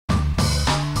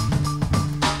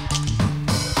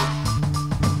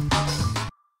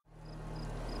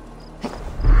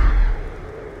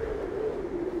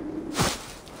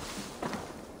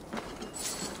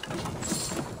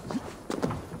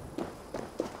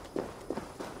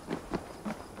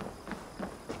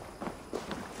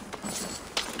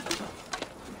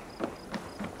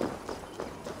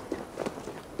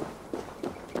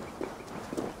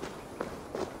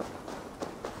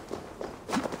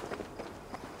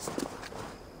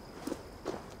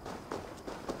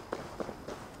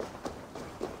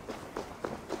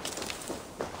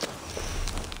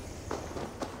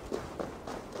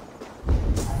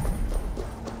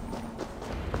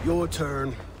your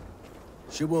turn.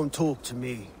 She won't talk to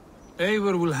me.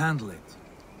 Eivor will handle it.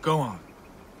 Go on.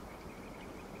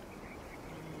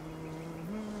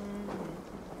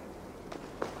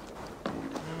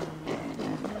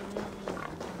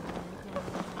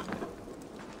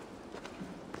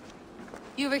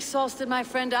 You've exhausted my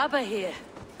friend Abba here,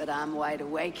 but I'm wide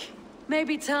awake.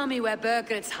 Maybe tell me where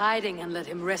Birgit's hiding and let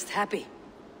him rest happy.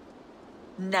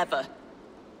 Never.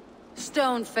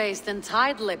 Stone-faced and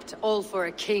tight-lipped, all for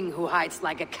a king who hides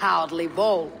like a cowardly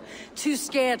vole. Too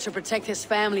scared to protect his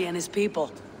family and his people.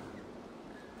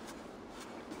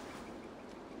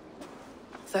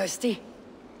 Thirsty?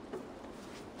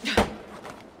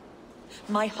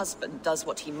 My husband does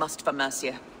what he must for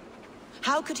Mercia.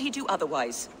 How could he do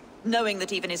otherwise, knowing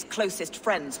that even his closest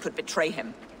friends could betray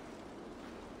him?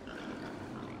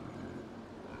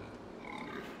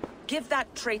 Give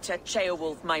that traitor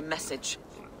Ceolwulf my message.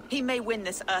 He may win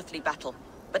this earthly battle,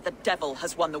 but the devil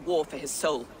has won the war for his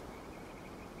soul.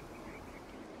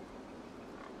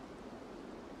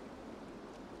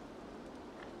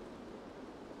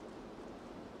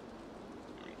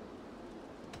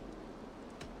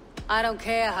 I don't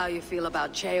care how you feel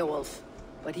about Ceolwulf,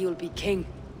 but he'll be king.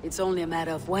 It's only a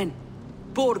matter of when.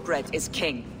 Borgred is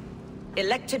king.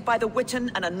 Elected by the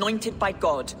Witan and anointed by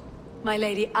God. My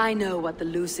lady, I know what the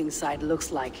losing side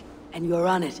looks like, and you're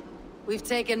on it. We've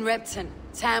taken Repton,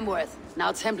 Tamworth,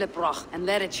 now Templebroch, and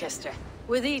Leicester.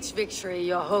 With each victory,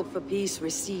 your hope for peace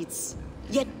recedes.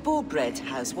 Yet Borgred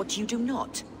has what you do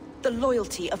not. The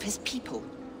loyalty of his people.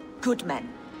 Good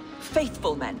men.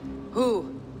 Faithful men.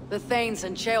 Who? The Thanes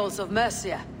and Ceolls of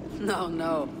Mercia? No,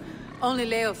 no. Only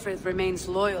Leofrith remains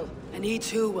loyal, and he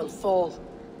too will fall.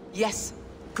 Yes,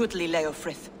 goodly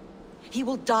Leofrith. He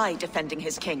will die defending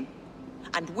his king.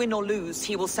 And win or lose,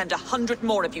 he will send 100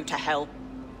 more of you to hell.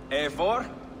 Eivor,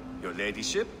 your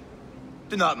ladyship?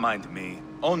 Do not mind me.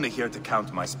 Only here to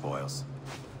count my spoils.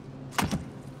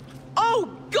 Oh,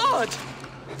 God!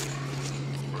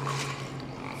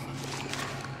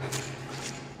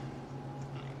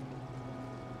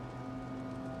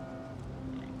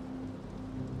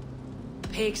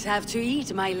 Pigs have to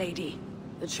eat, my lady.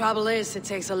 The trouble is, it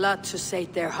takes a lot to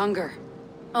sate their hunger.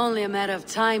 Only a matter of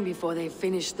time before they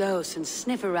finish those and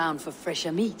sniff around for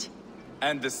fresher meat.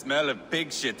 And the smell of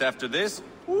pig shit after this?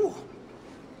 Ooh.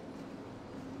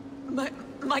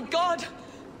 My God!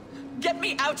 Get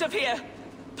me out of here!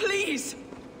 Please!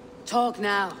 Talk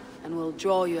now, and we'll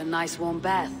draw you a nice warm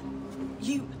bath.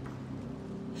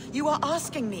 You are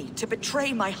asking me to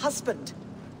betray my husband.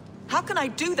 How can I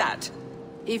do that?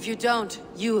 If you don't,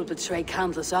 you will betray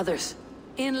countless others.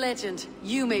 In legend,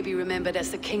 you may be remembered as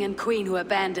the king and queen who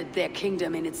abandoned their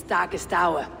kingdom in its darkest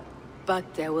hour.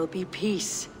 But there will be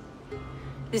peace.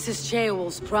 This is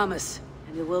Ceolwulf's promise,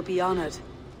 and it will be honored.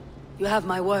 You have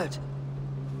my word.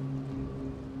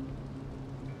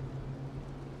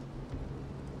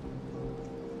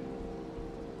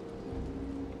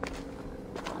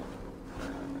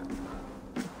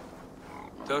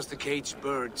 Does the caged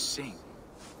bird sing?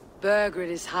 Birgit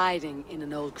is hiding in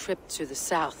an old crypt to the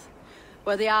south,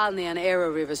 where the Alni and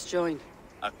Era rivers join.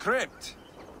 A crypt?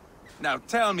 Now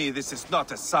tell me this is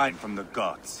not a sign from the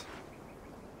gods.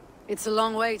 It's a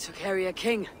long way to carry a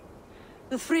king.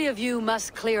 The three of you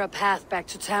must clear a path back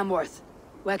to Tamworth.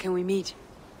 Where can we meet?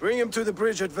 Bring him to the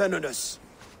bridge at Venonus.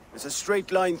 There's a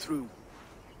straight line through.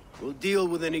 We'll deal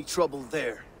with any trouble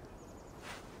there.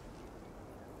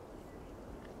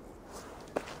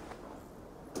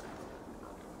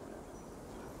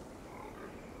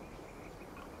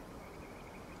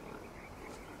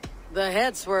 The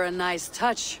heads were a nice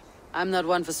touch. I'm not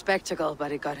one for spectacle,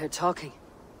 but it got her talking.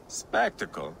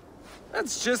 Spectacle?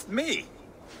 That's just me.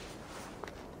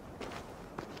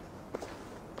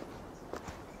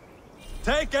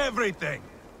 Take everything!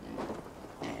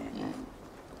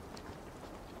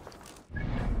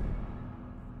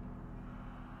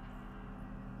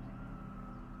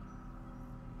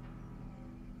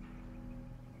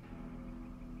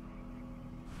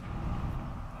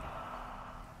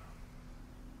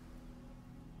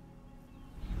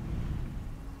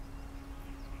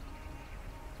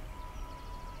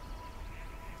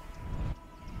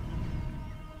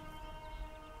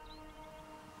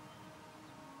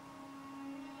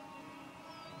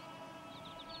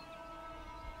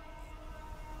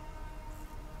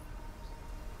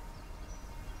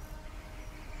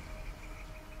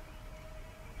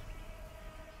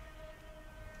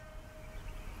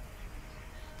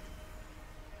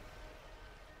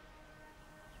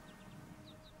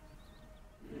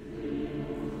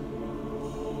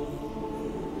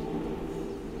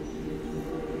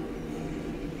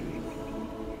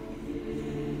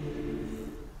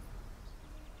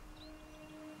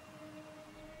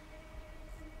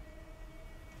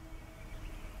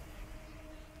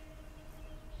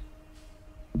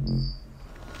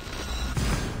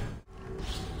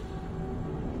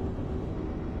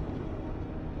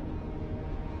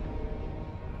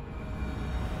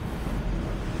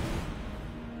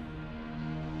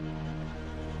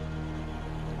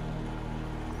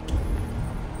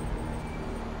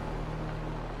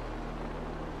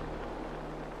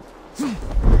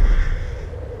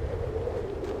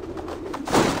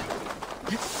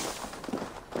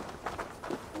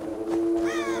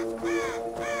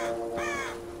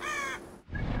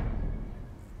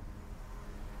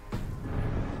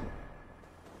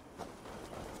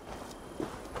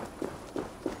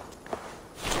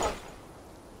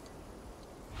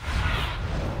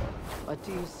 What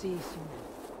do you see, Suna?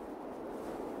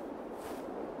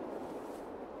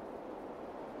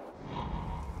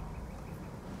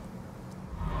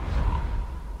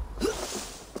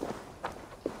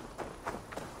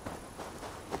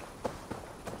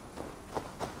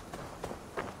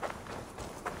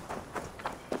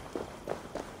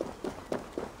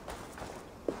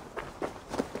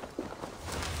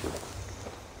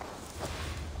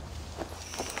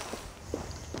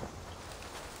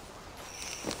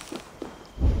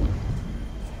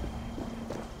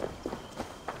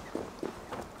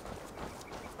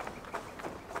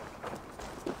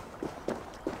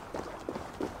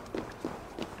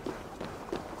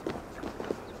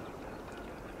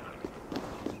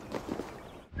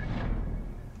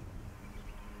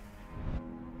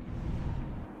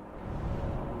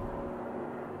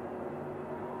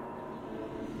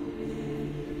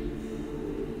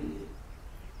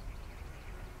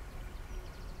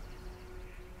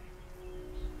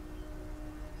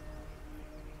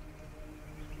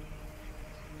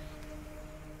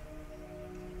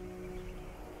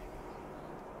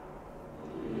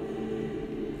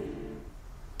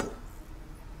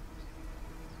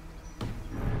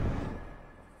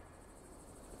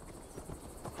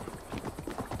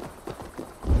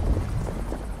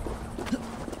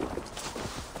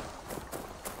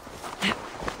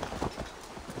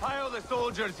 The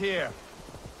soldiers here.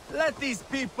 Let these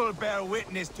people bear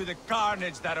witness to the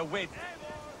carnage that awaits.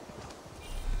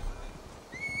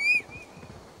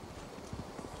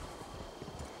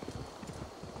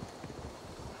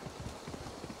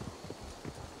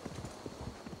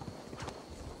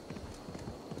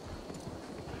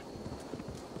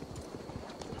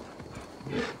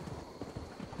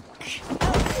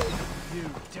 You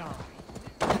die.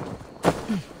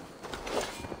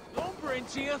 Lumbering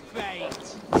to your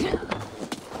fate.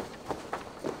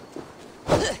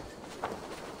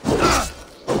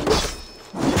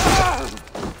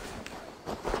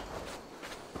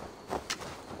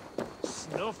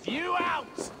 Snuff you out!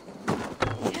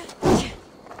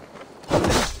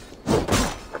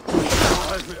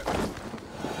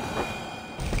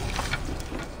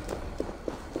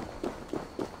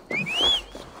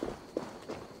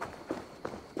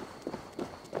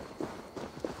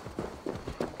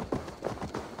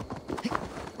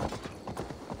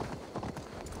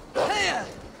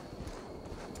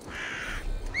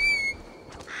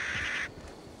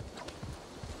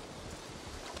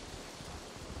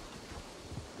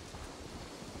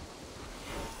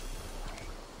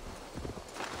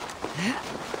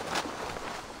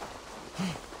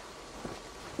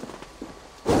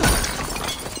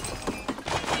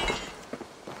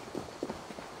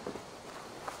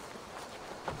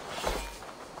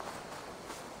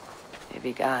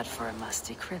 Maybe God for a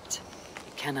musty crypt.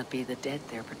 It cannot be the dead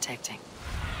they're protecting.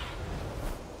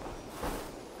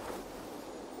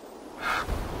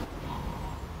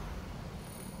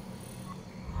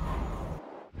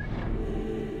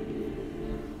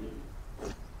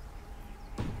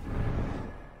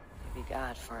 Maybe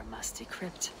God for a musty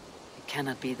crypt. It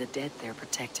cannot be the dead they're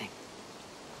protecting.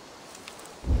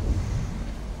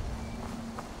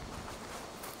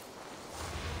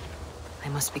 I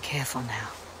must be careful now.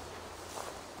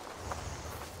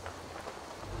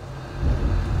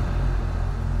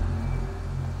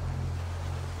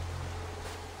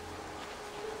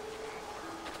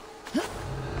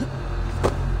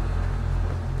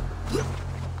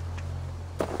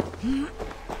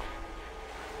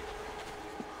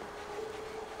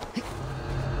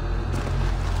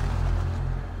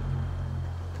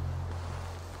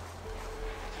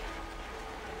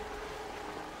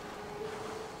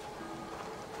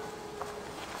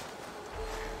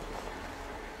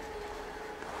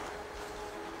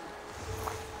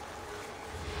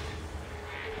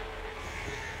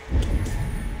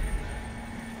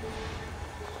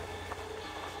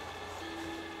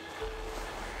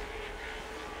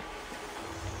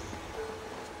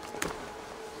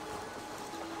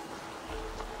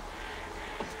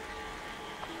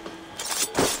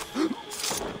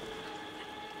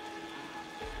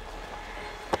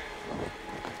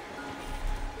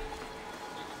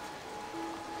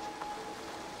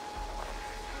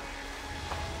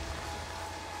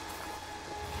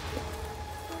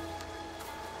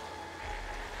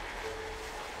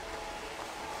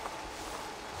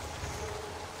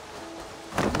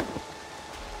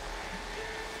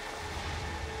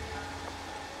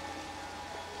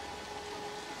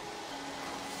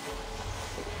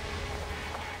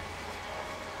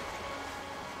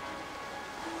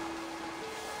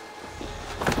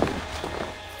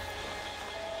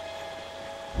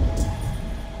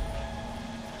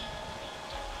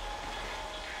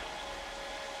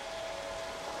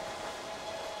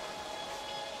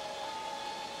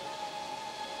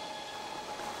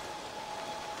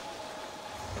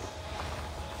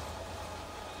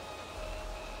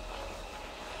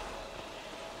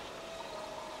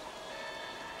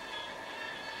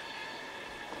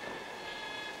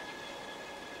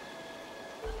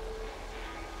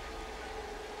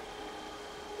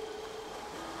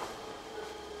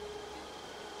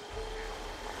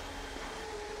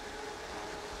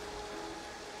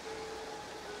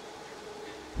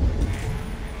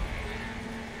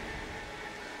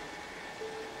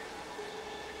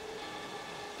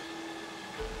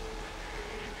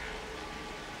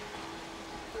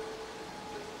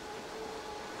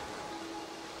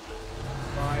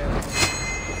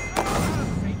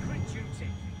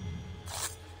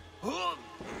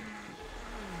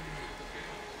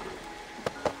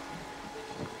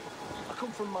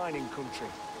 mining country.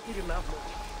 He didn't have much.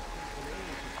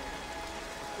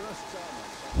 First time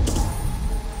I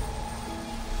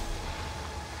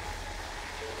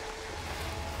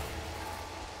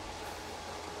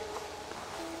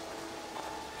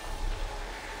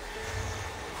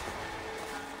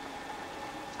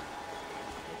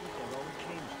their own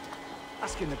king.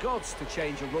 Asking the gods to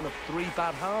change a run of 3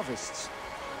 bad harvests.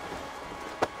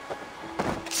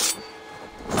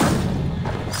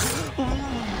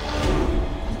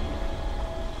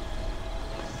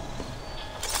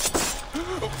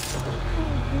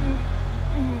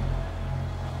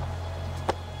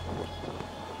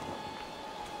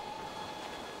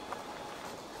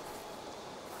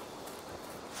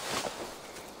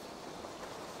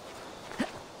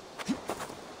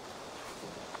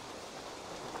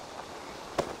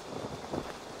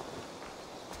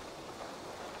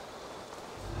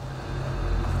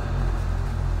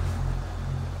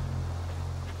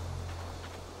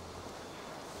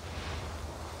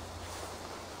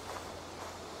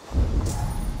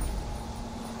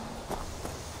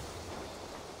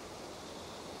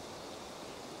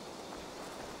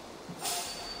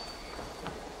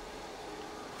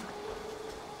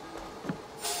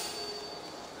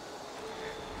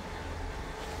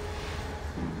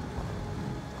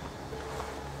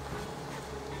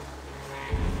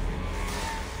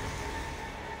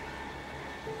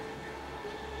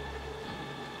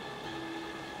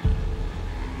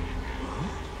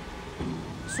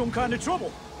 Some kind of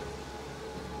trouble.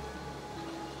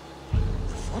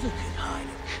 Father can hide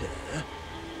a cur.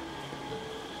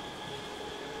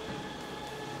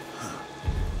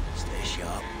 Stay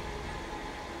sharp.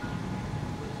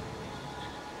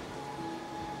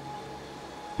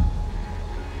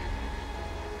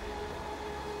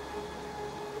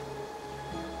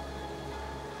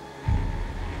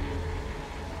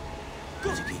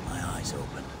 Got to keep my eyes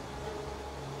open.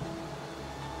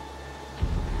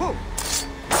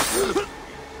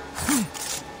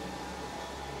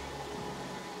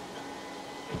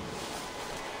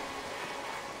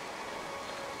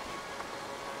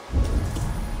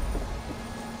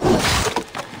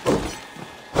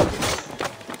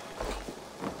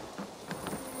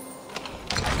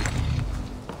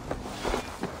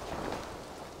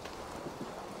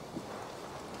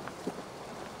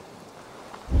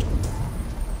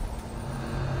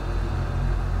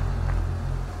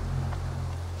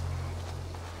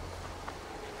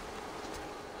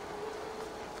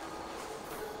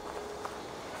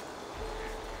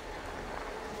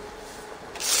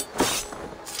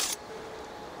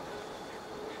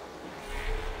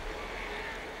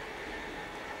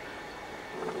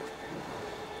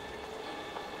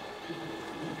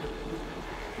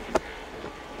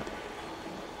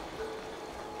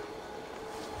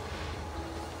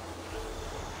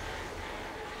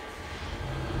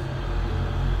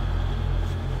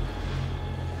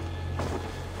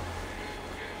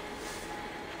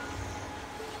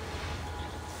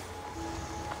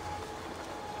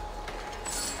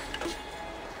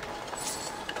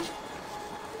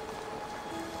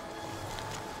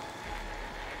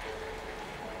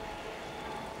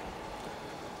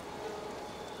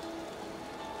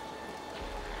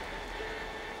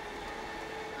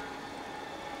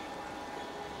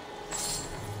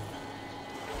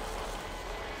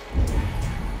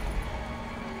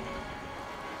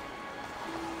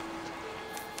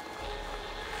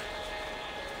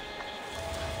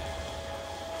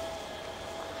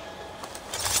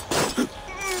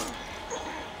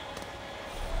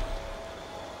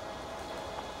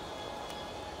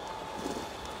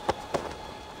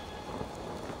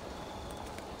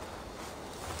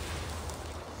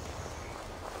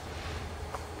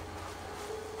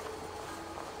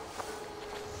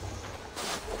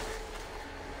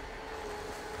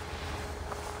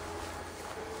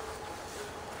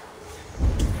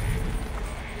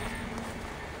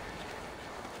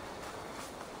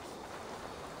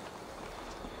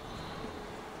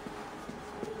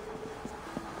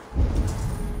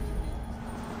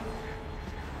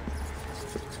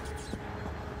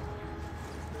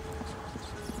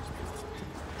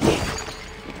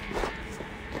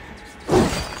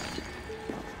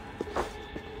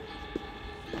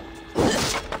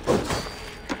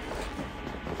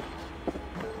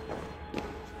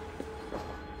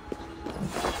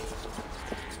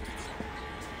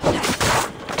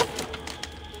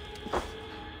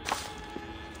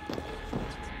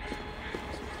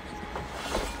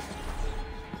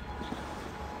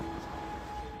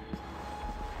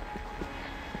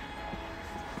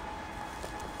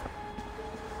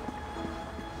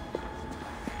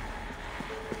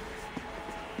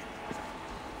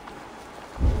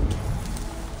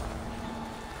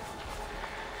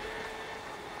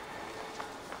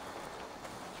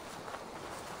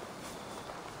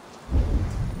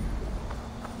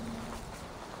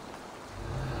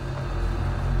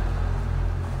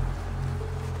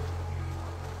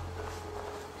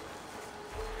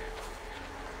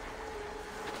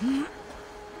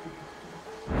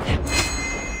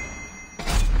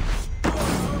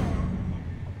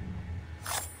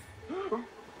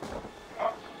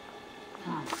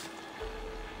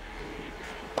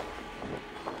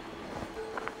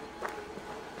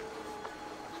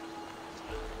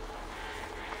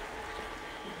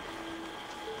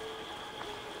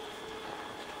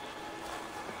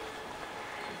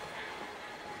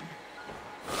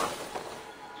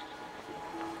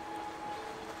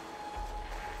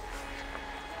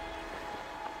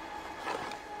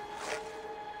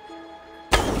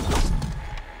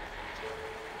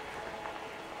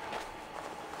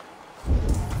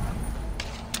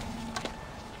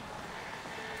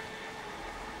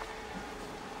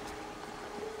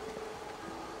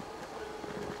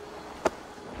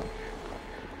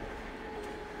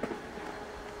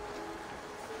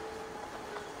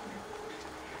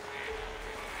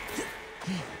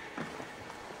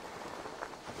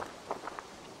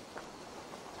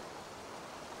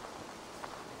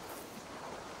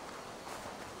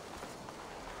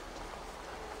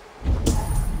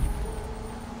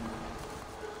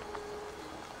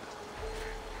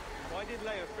 Why did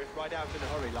Leofrith ride out in a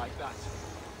hurry like that?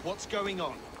 What's going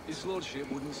on? His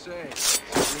lordship wouldn't say.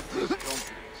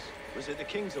 Confidence. Was it the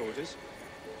King's orders?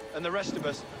 And the rest of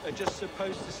us are just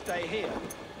supposed to stay here,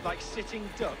 like sitting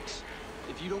ducks?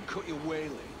 If you don't cut your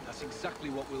whaling, that's exactly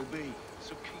what we'll be.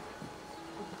 So keep...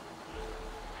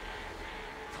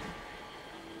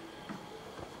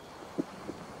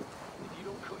 If you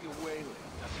don't cut your whaling,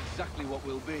 that's exactly what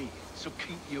we'll be. So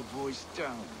keep your voice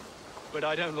down. But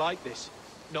I don't like this.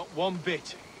 Not one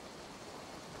bit.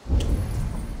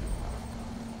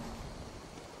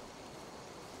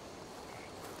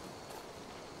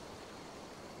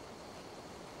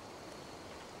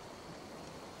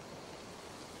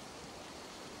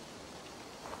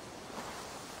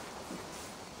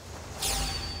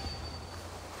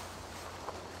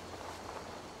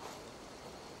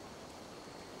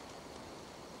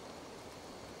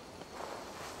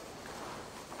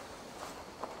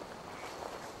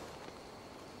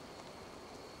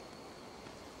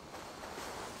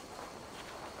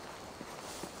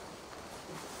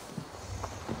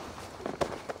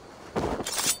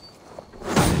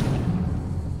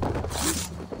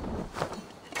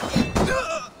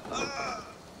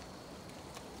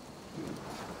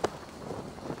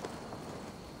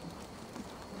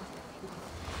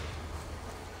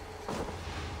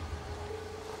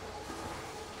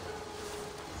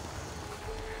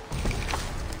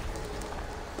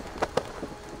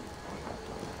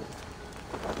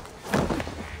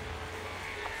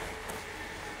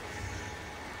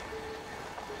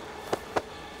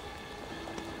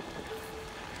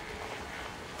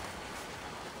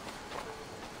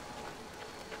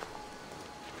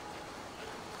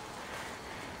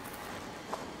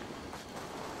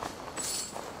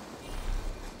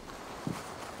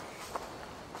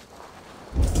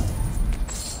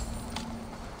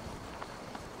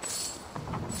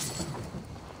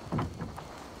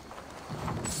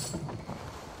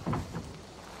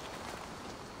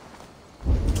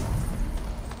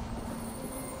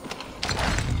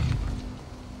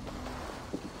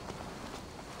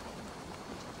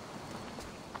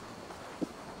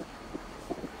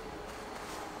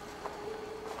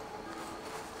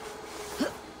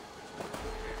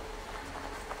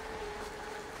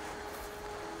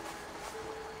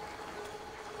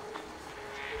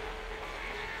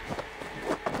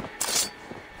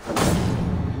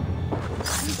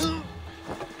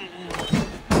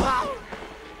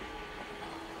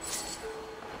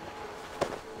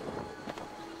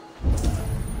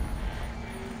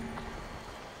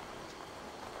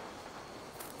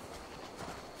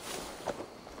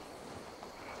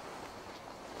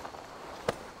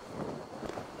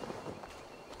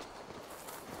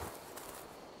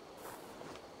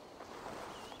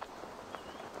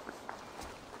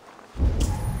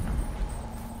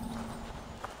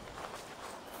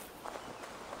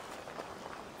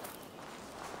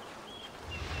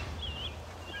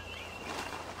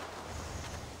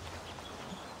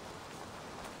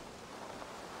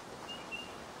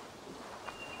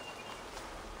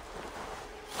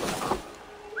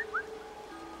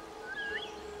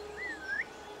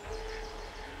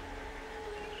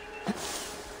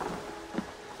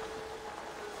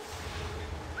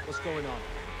 What's going on?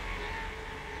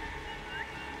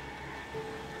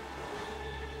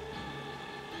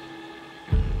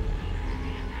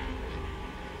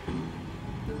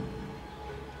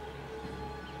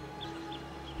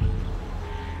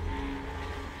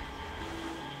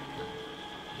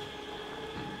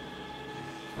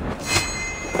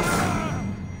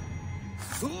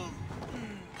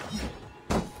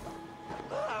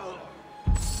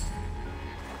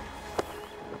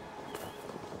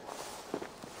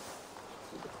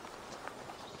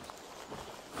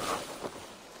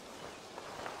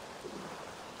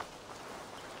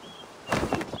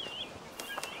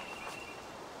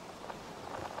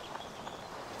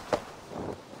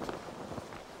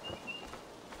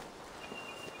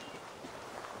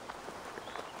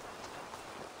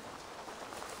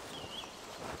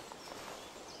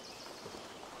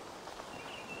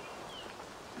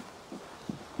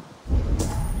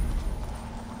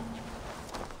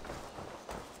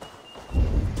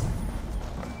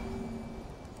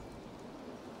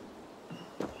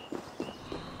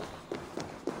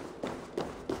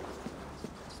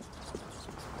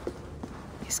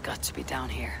 He's got to be down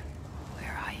here.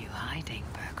 Where are you hiding,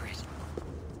 Birgit?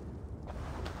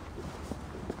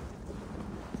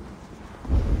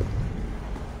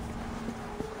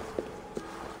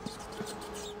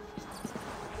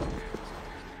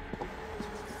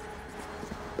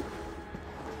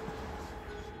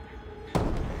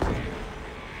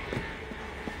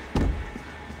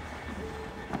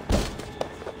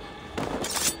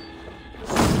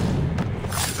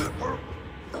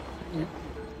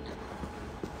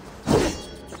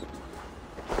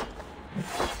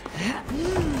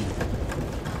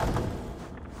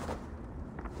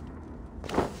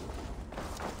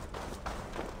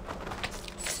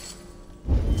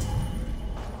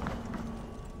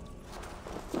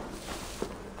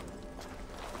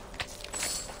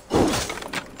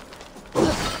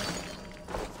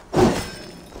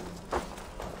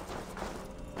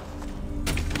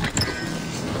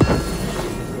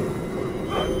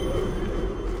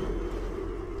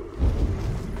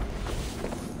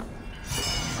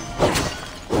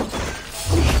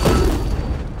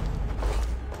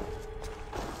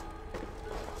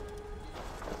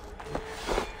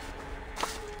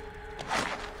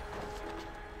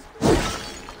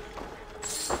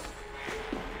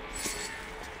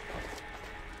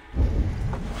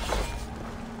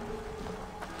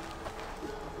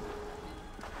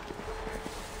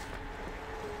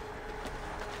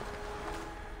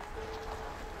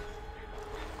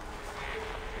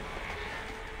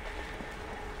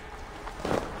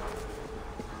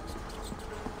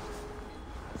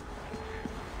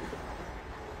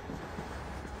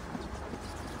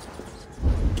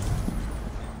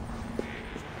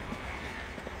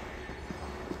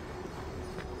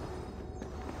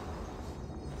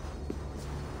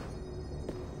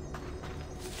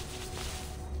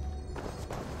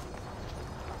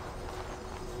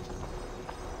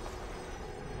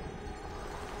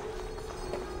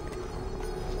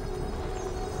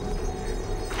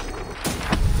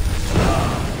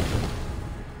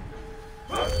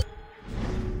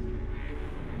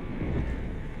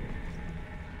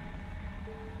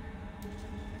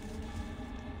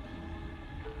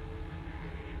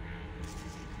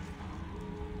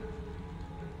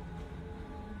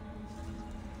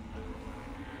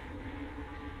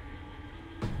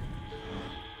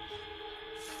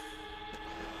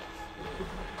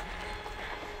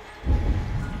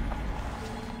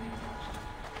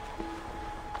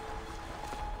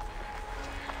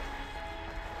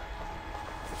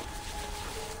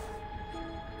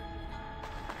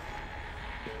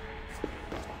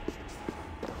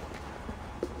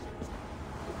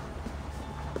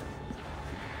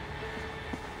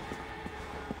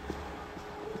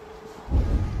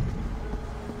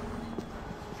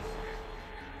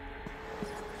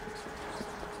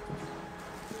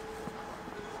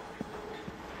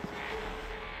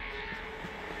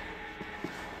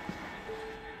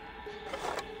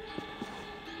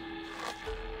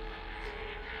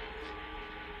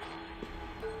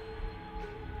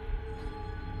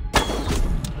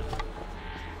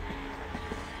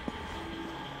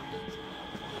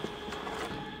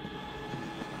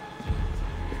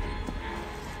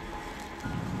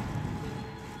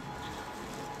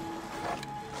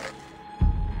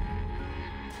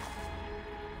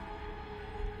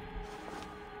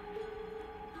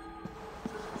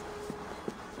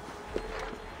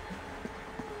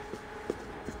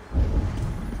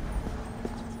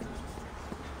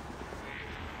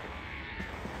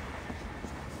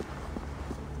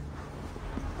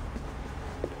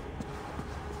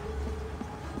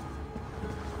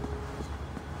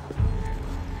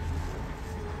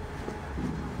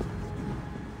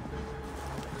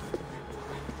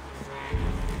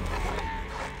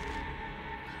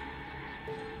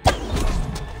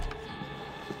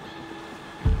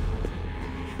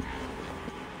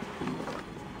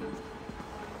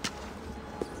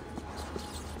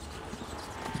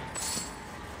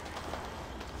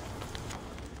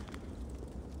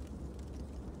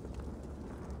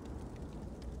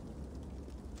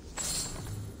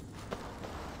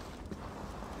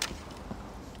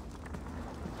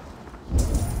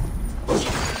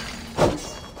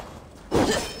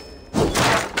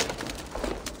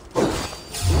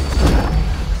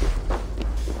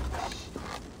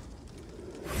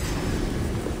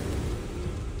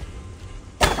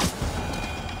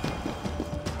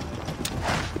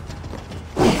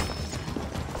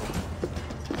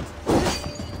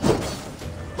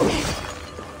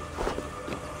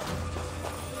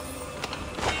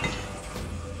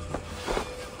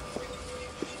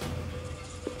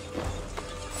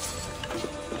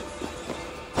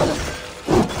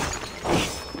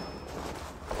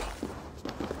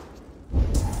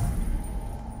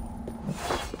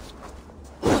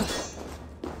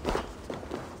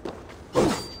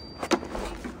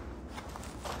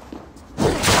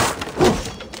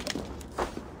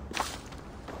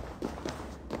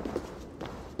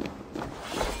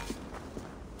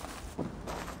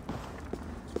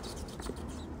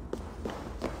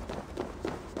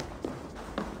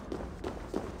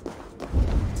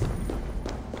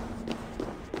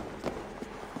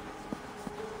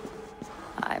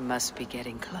 I must be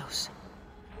getting close.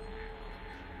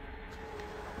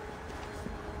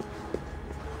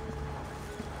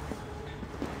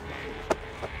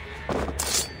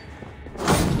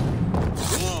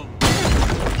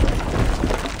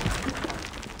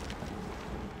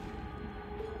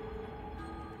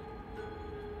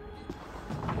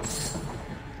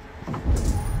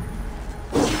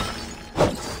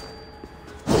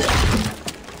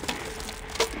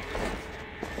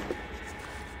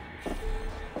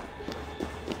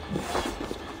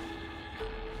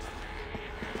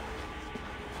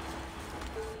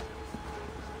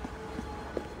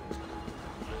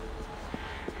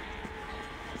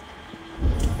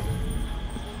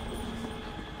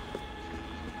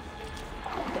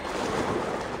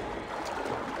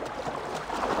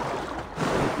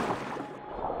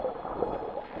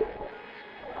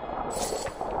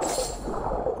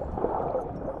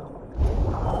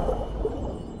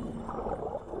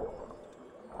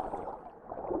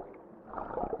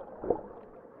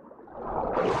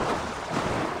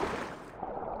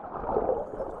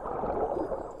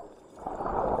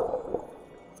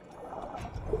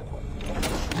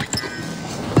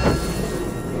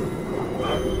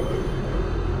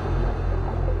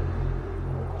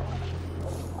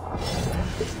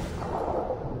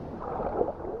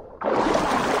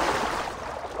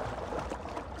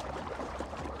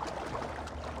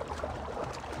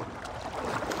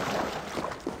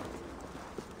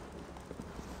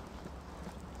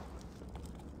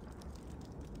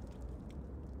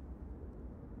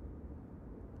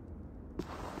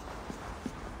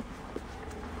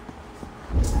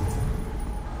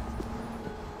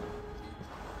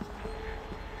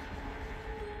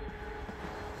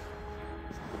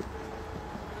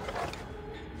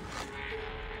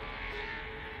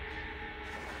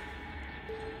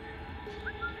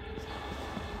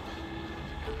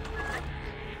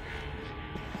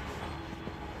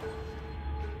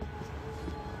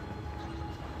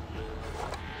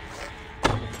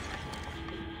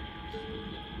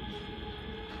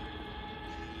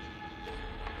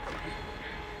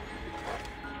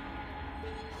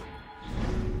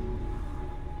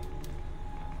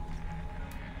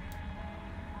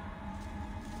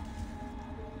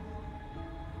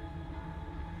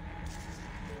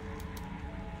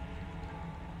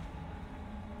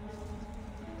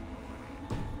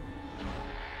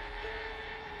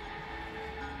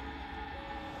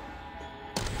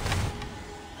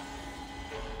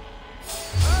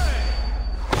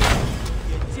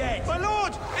 My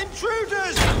lord!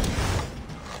 Intruders!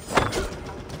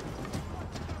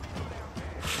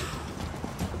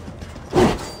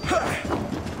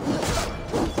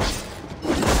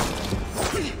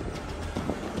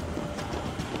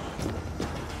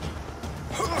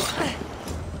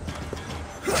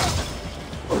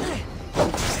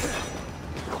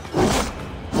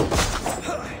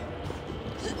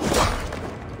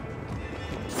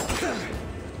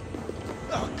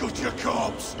 Oh, good, your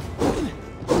corpse!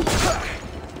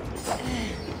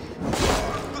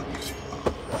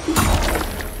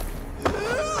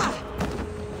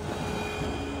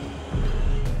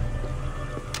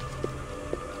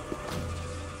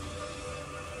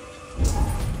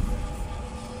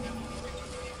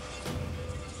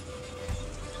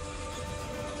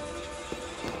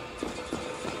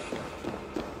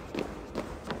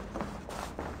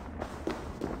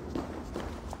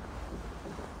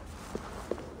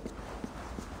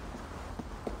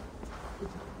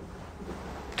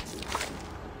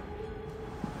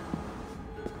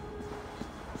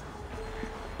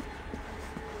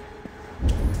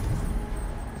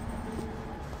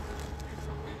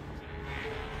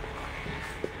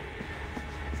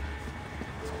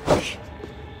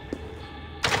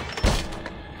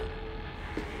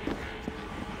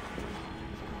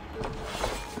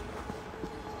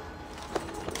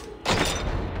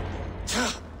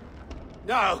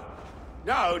 No!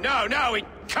 No, no, no, it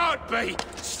can't be!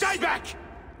 Stay back!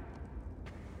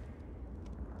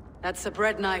 That's a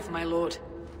bread knife, my lord.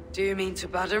 Do you mean to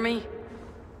butter me?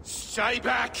 Stay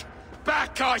back!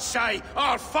 Back, I say!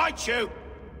 I'll fight you!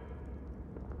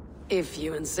 If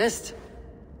you insist.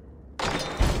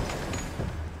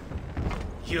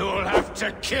 You'll have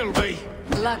to kill me!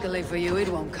 Luckily for you, it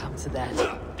won't come to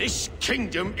that. This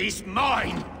kingdom is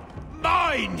mine!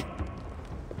 Mine!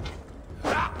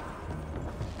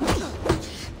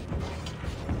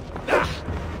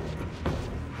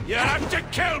 You have to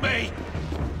kill me!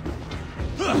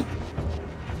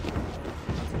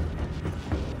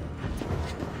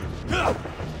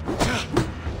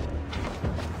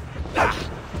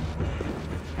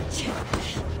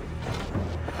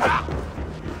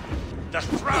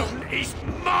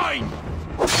 mine!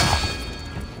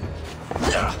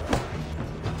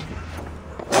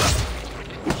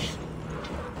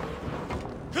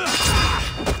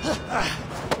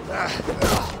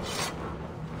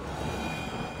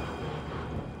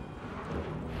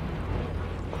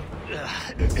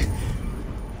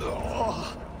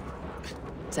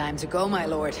 Time to go, my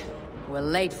lord. We're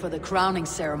late for the crowning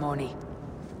ceremony.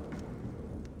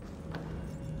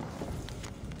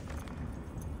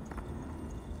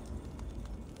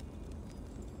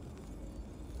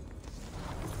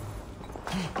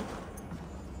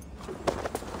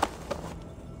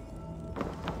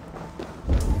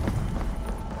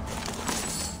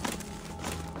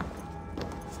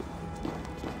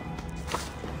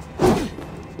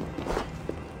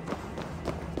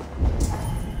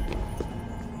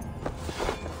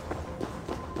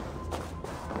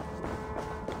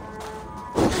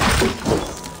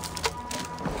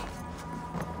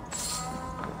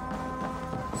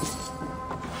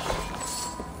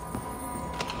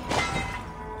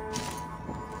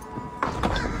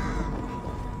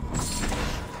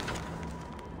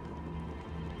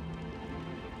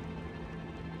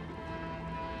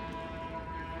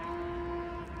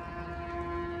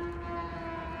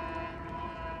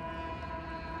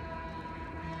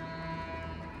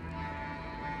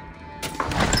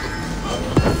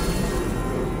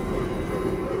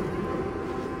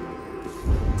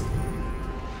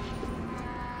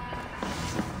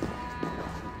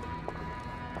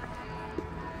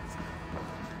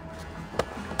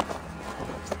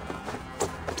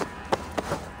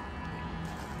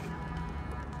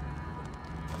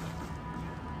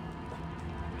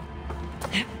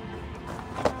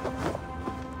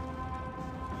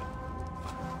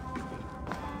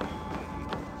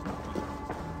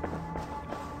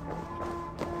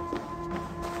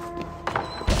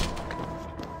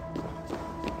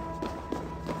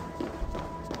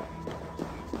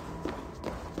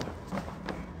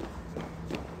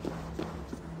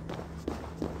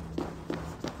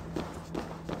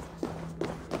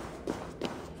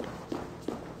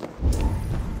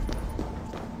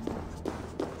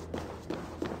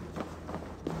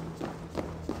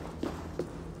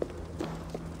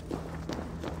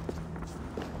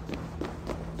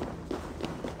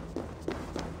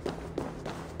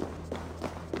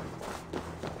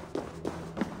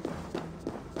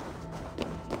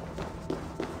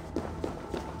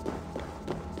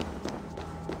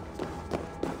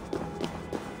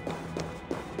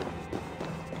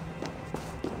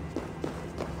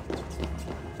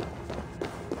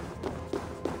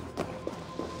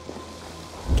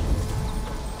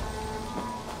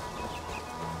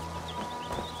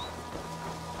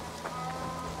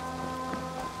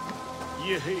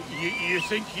 You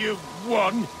think you've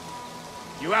won?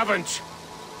 You haven't.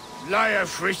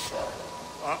 Leofrith.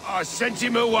 I sent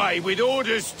him away with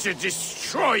orders to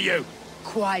destroy you.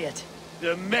 Quiet.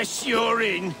 The mess you're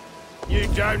in, you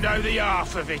don't know the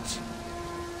half of it.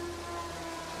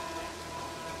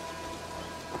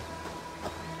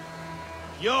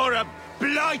 You're a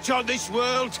blight on this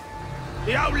world.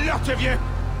 The whole lot of you.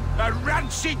 A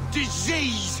rancid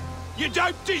disease. You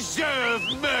don't deserve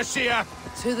Mercia.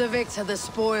 To the victor the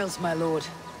spoils, my lord.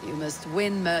 You must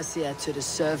win Mercia to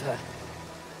deserve her.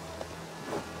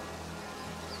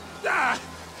 Ah!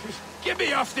 Get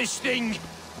me off this thing!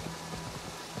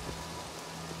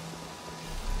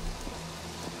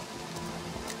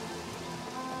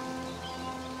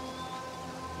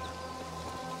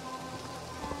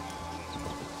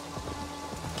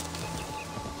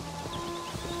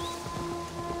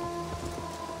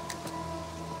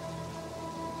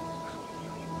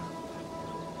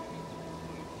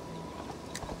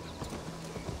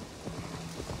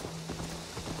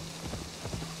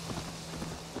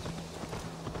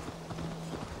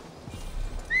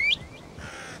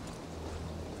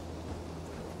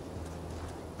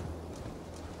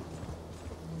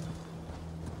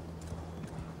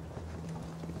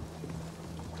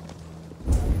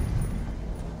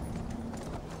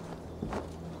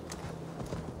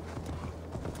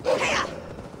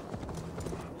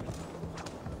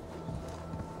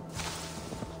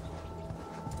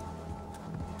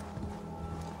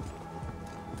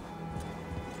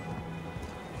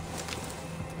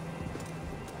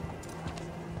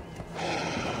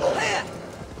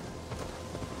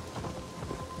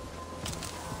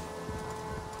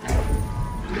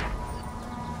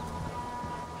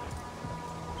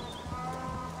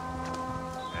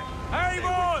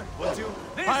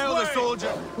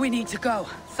 We need to go.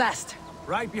 Fast.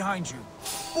 Right behind you.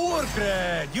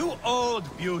 Urgred, you old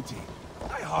beauty.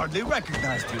 I hardly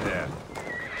recognized you there.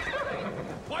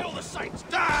 By all the saints!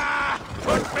 Ah!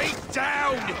 put me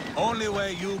down! Only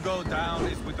way you go down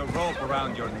is with a rope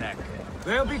around your neck.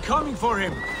 They'll be coming for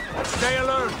him. Stay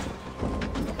alert.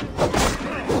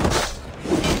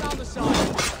 Down the side.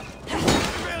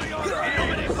 Fill your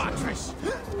ignominy, Patris!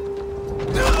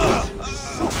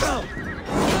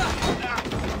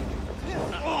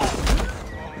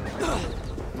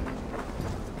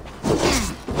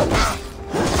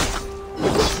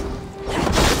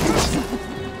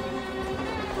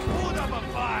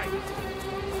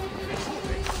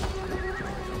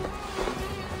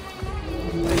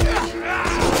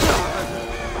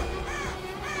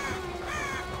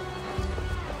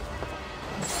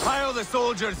 Pile the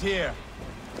soldiers here.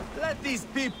 Let these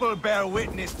people bear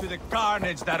witness to the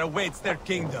carnage that awaits their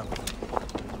kingdom.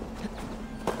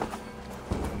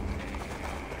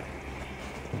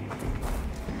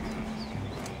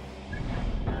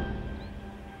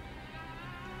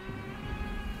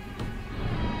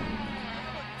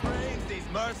 These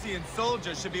Mercian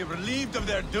soldiers should be relieved of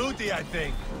their duty, I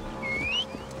think.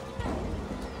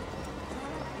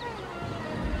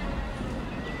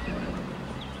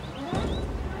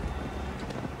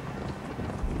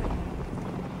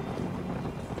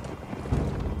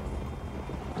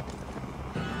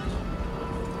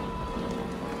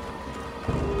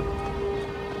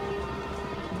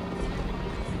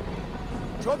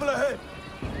 Trouble ahead.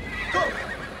 Go!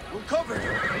 We'll cover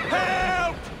you.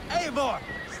 Help! Eivor!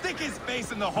 Stick his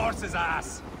face in the horse's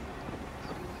ass!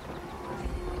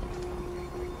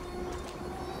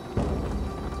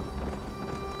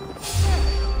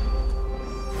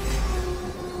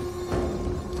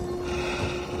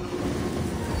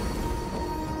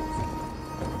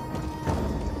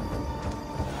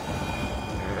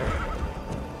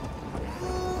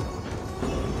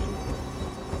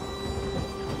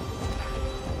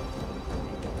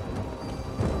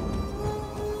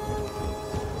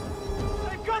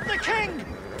 The king!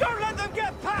 Don't let them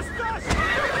get past us!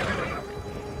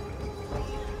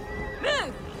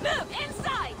 Move! Move!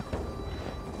 Inside!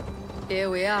 Here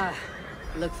we are.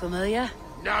 Look familiar?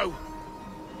 No!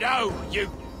 No, you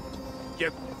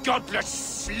godless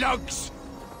slugs!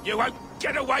 You won't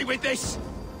get away with this!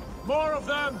 More of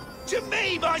them! To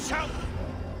me, myself!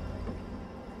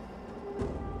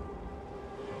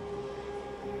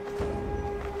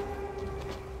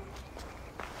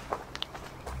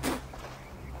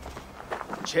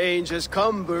 Change has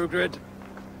come, Burgred.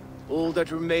 All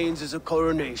that remains is a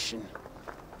coronation.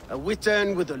 A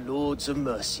witan with the Lords of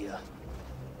Mercia.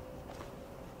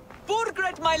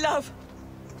 Burgred, my love!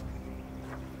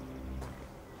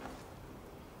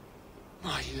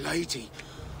 My lady,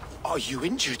 are you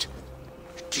injured?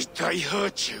 Did they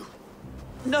hurt you?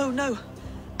 No, no.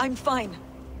 I'm fine.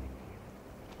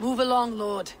 Move along,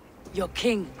 Lord. Your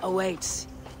king awaits.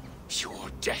 Your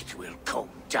death will come,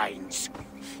 Danes.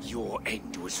 Your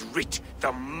end was writ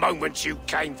the moment you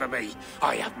came for me.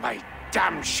 I have made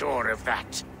damn sure of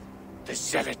that. The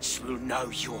Zealots will know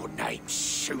your name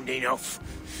soon enough.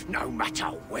 No matter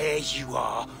where you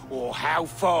are or how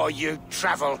far you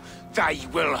travel, they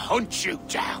will hunt you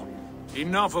down.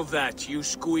 Enough of that, you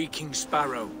squeaking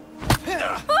sparrow.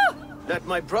 Let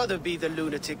my brother be the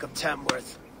lunatic of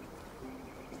Tamworth.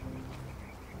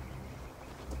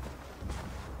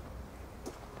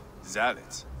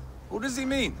 Zealots? Who does he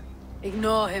mean?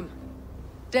 Ignore him.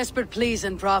 Desperate pleas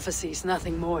and prophecies,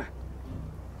 nothing more.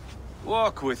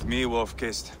 Walk with me,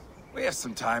 Wolf-Kissed. We have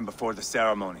some time before the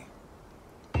ceremony.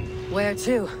 Where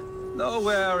to?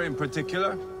 Nowhere in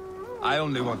particular. I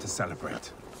only want to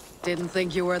celebrate. Didn't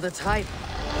think you were the type.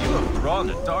 You have drawn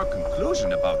a dark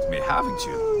conclusion about me, haven't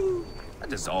you?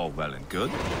 That is all well and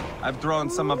good. I've drawn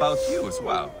some about you as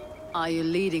well. Are you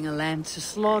leading a land to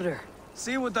slaughter?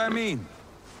 See what I mean?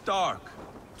 Dark.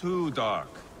 Too dark.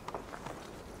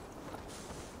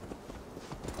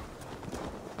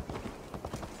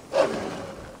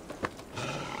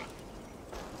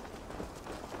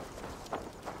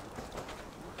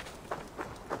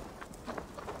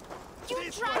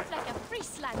 You drive like a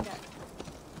Frieslander.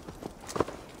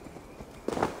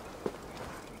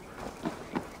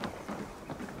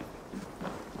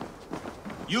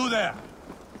 You there!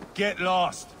 Get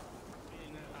lost!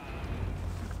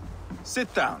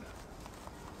 Sit down.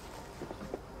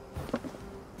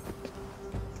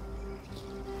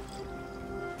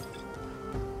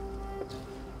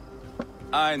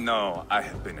 I know I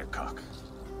have been a cock,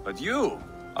 but you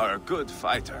are a good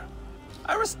fighter.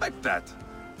 I respect that.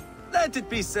 Let it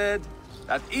be said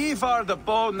that Ivar the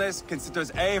Boneless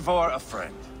considers Eivor a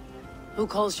friend. Who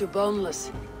calls you boneless?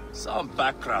 Some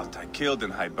background I killed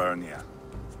in Hibernia.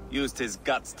 Used his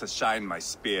guts to shine my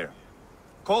spear.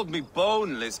 Called me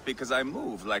boneless because I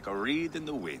move like a reed in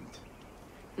the wind.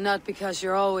 Not because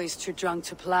you're always too drunk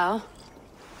to plow.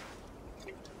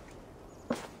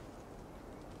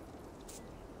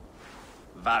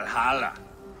 Valhalla.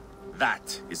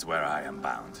 That is where I am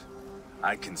bound.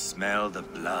 I can smell the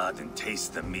blood and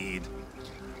taste the mead.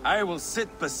 I will sit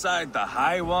beside the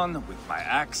High One with my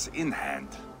axe in hand.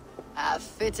 A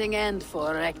fitting end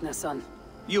for Ragnarsson.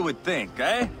 You would think,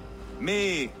 eh?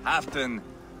 Me, Halfdan,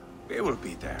 we will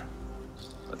be there.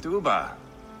 But Uba...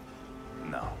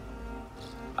 no.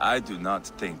 I do not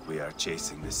think we are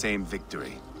chasing the same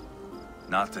victory.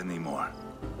 Not anymore.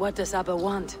 What does Abba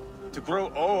want? To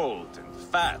grow old and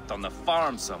fat on the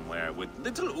farm somewhere with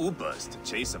little Ubas to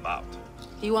chase about.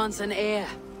 He wants an heir.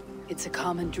 It's a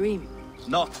common dream.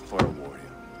 Not for a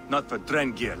warrior. Not for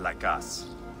Drengir like us.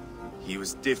 He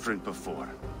was different before.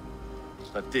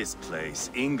 But this place,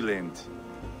 England,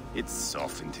 it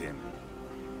softened him.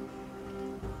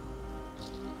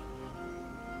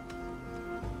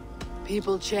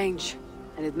 People change,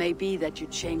 and it may be that you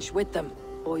change with them,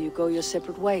 or you go your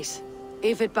separate ways.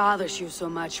 If it bothers you so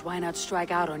much, why not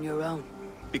strike out on your own?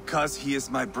 Because he is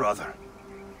my brother.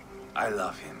 I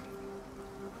love him.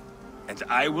 And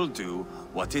I will do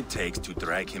what it takes to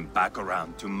drag him back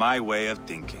around to my way of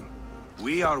thinking.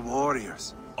 We are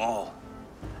warriors, all.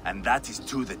 And that is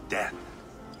to the death.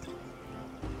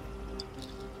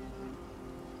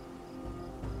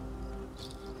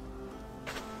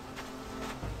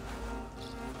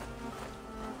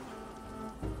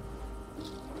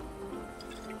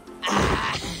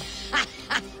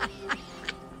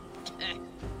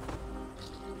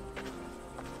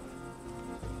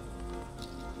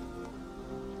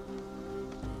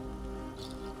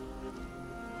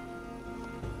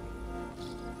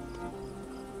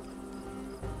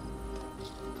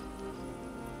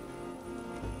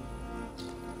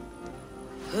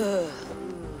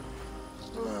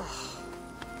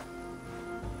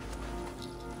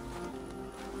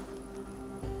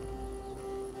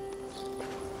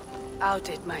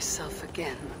 Outdid myself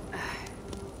again.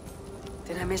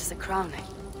 Did I miss the crowning?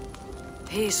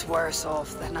 He's worse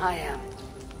off than I am.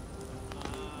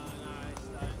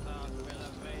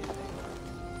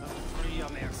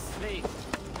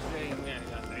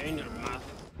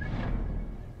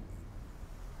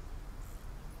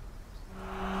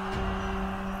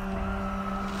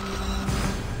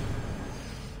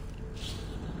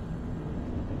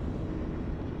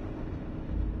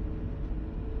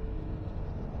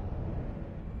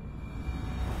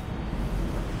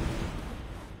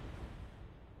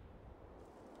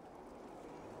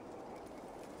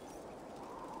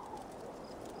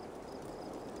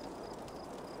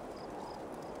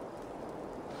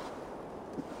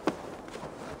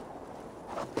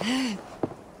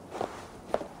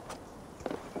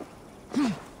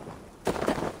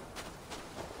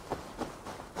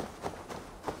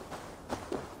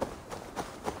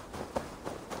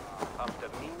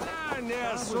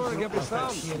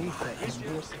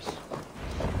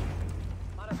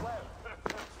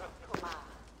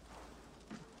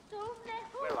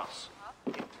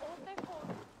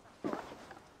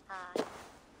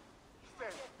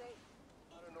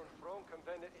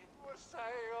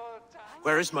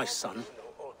 Where is my son?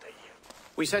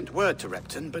 We sent word to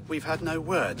Repton, but we've had no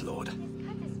word, Lord.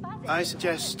 I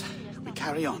suggest we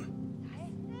carry on.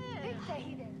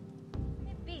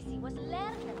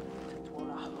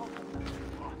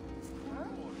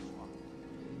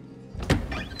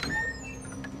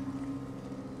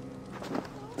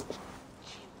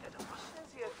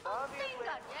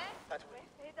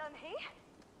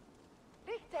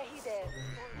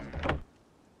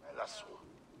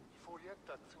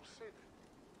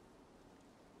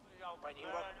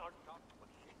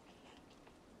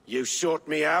 You sought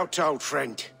me out, old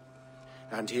friend.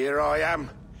 And here I am,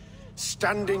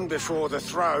 standing before the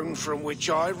throne from which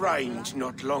I reigned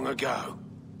not long ago.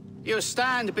 You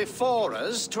stand before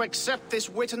us to accept this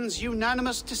Witten's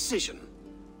unanimous decision.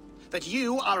 That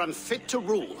you are unfit to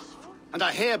rule, and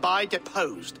are hereby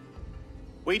deposed.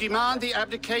 We demand the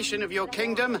abdication of your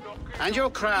kingdom and your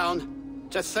crown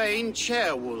to Thane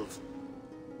Chairwolf.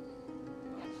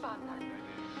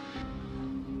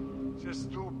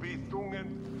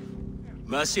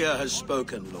 Mercia has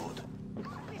spoken, Lord.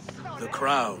 The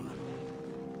crown.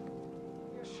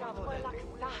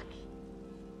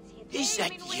 Is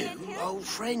that you, old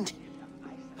friend?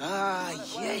 Ah,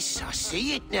 yes, I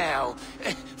see it now.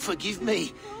 Forgive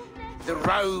me. The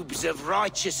robes of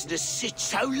righteousness sit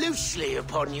so loosely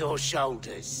upon your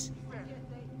shoulders.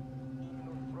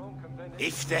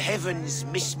 If the heavens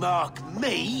mismark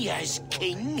me as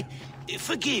king,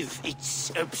 forgive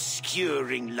its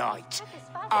obscuring light.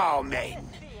 Amen.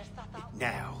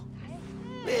 Now,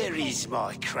 where is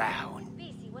my crown?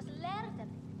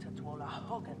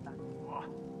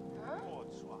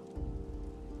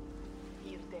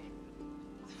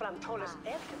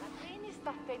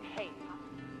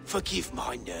 Forgive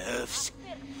my nerves.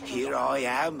 Here I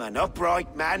am, an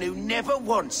upright man who never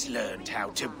once learned how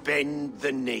to bend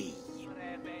the knee.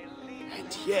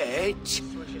 And yet,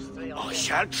 I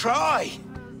shall try.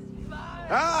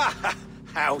 Ah,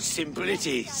 how simple it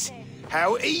is.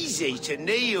 How easy to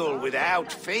kneel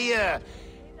without fear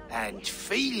and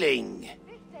feeling.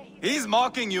 He's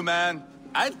mocking you, man.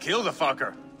 I'd kill the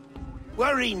fucker.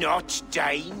 Worry not,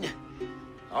 Dane.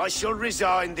 I shall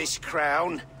resign this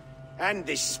crown, and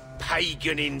this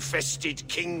pagan-infested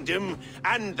kingdom,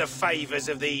 and the favors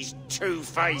of these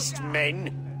two-faced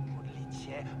men.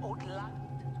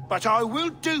 But I will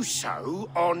do so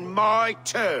on my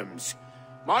terms.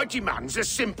 My demands are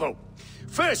simple.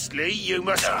 Firstly, you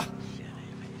must...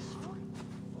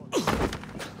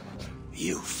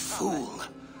 You fool.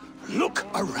 Look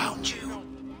around you.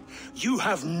 You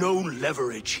have no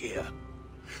leverage here.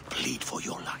 Plead for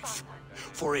your life,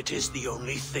 for it is the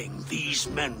only thing these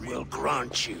men will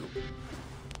grant you.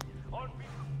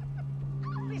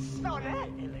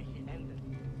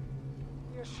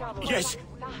 Yes,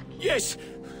 yes.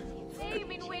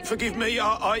 Forgive me,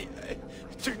 I...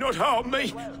 Do not harm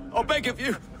me. I beg of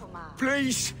you.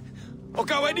 Please. I'll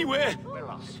go anywhere.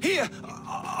 Here.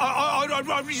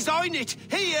 I resign it.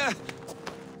 Here.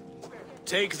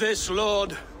 Take this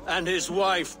lord and his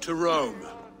wife to Rome.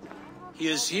 He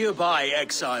is hereby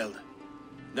exiled,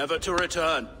 never to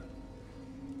return.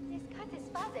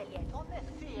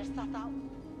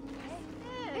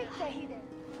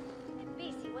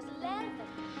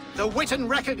 The Witan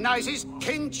recognizes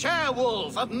King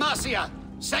Chairwolf of Mercia,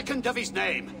 second of his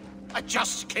name. A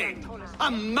just king, a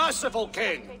merciful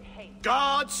king.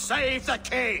 God save the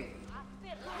king!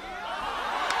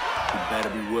 Better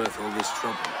be worth all this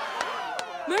trouble.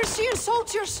 Mercian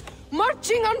soldiers,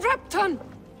 marching on Repton!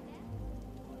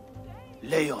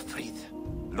 Leofrid.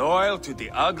 Loyal to the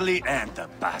ugly and the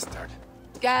bastard.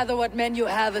 Gather what men you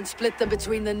have and split them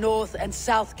between the north and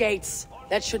south gates.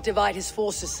 That should divide his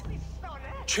forces.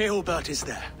 Ceolbert is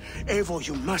there. Eivor,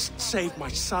 you must save my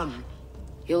son.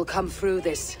 You'll come through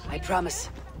this, I promise.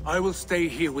 I will stay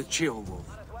here with Ceolwulf.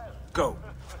 Go.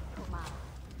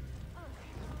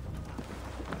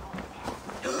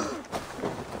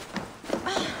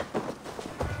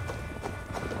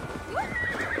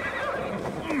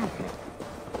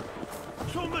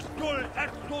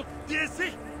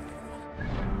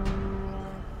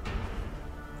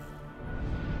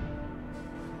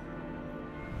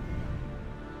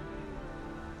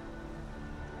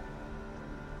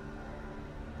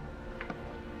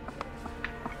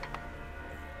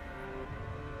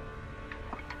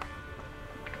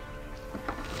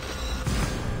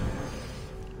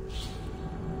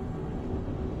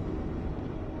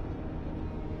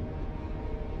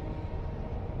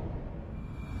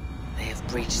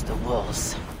 Breach the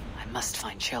walls. I must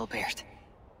find Ceolbert.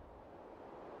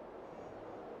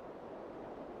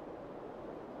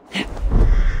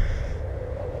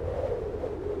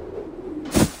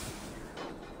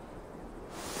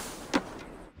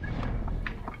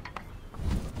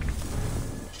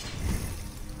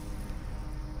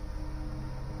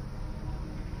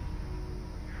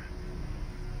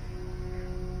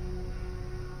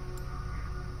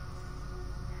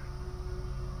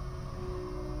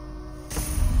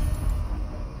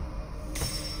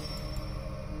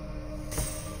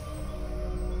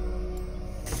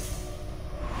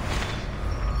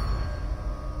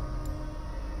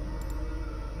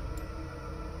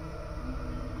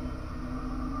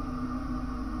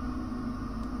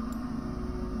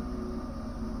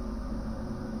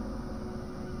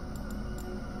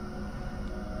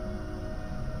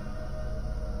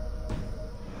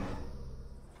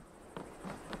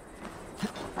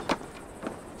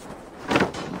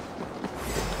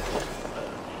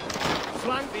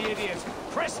 Flank the idiot!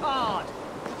 Press hard!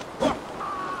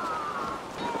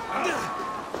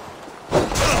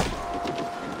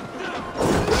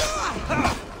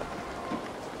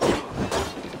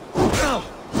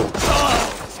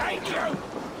 Thank you!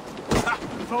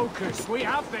 Focus, we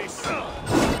have this!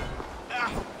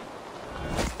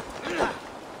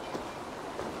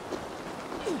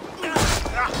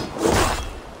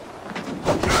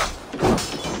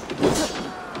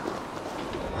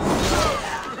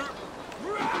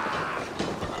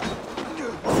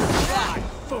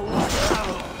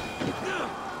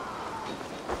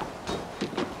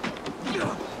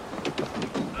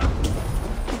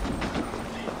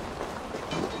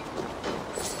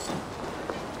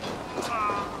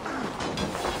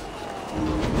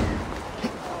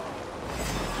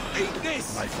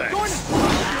 My thanks.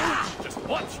 Just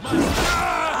watch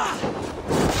my...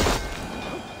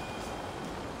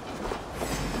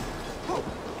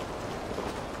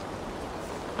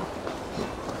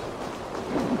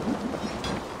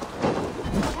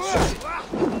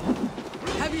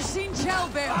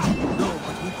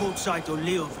 caught sight of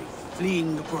Leovi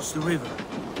fleeing across the river.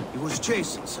 He was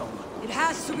chasing someone. It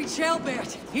has to be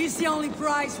Ceolbert. He's the only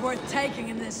prize worth taking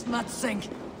in this mud sink.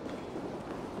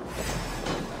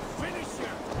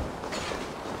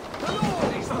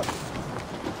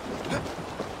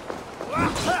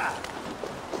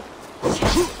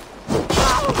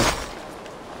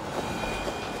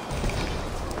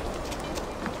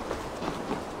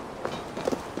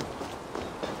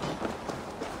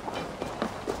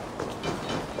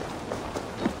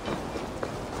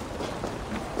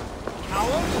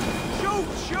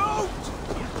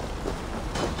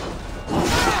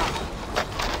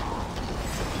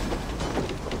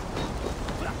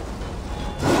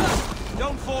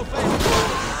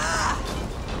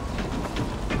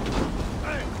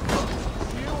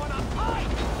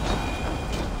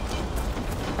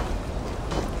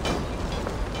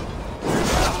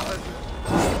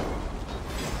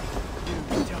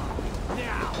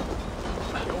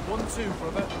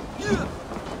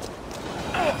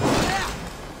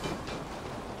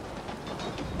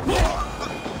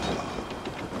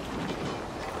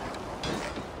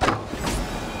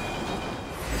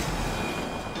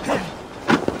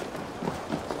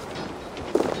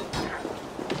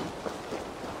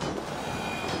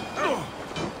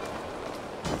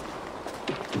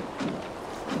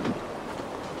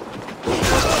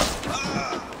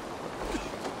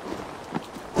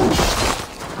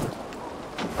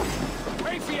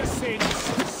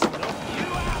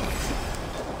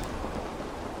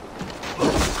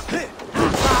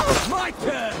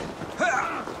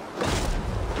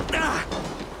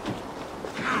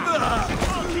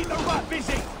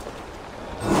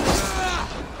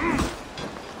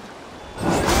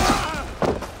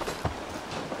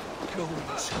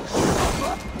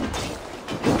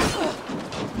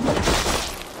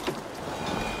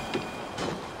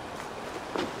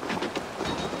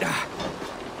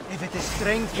 If it is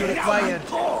strength you require,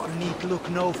 you need to look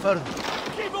no further.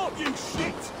 Give up, you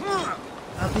shit!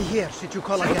 I'll be here should you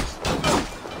call again.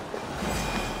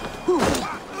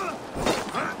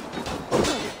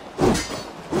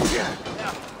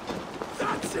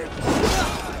 That's it!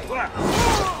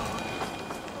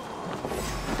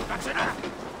 That's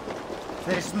enough!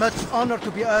 There is much honor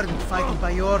to be earned fighting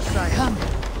by your side. Come,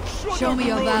 show me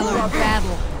your valor in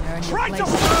battle and earn your place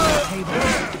at the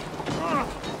table.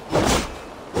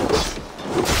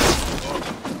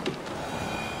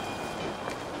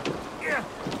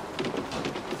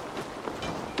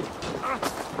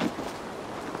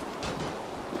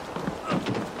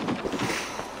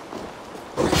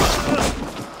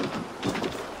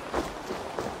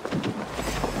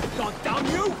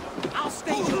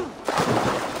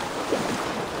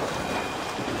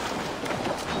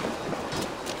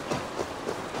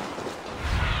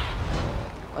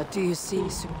 What do you see,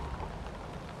 sir?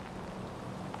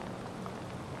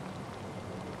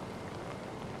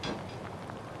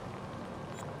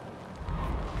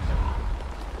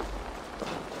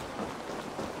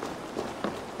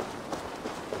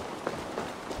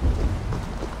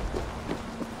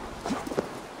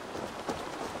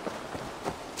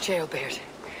 Ceolbert,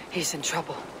 he's in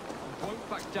trouble. I won't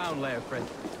back down, Leofred.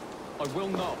 I will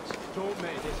not. Don't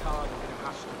make this harder than it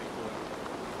has to be.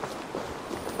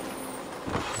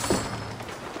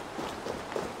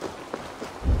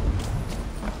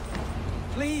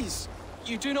 Please,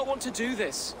 you do not want to do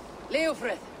this.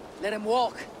 Leofred, let him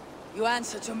walk. You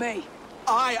answer to me.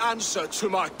 I answer to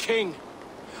my king.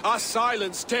 I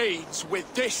silence Danes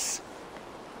with this.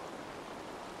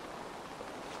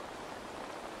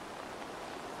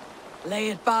 Lay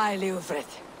it by, Leofred.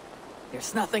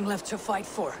 There's nothing left to fight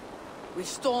for. We've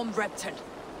stormed Repton.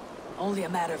 Only a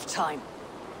matter of time.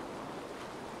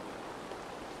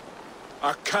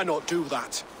 I cannot do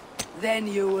that. Then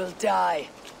you will die.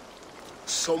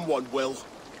 Someone will.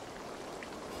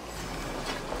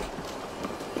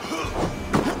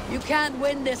 You can't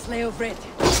win this, Leofred.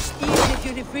 Even if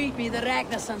you defeat me, the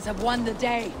Ragnarsons have won the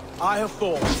day. I have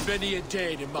fought many a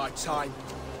Dane in my time.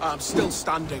 I'm still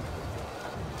standing.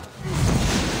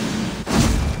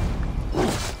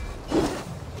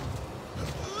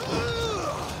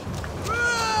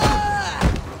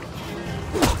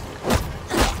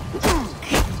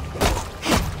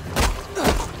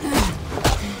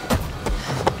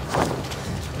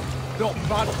 Not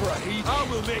bad for a heat. I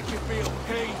will make you feel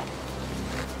pain.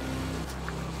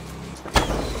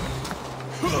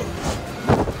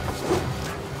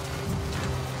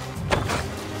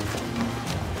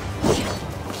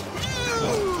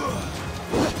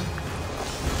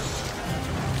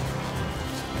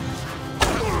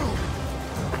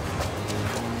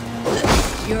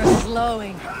 You're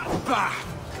slowing. Bah!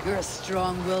 You're a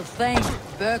strong-willed thing.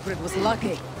 Burgred was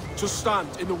lucky. To stand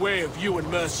in the way of you and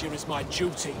Mercia is my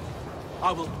duty.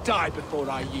 I will die before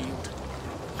I yield.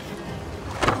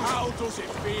 How does it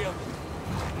feel?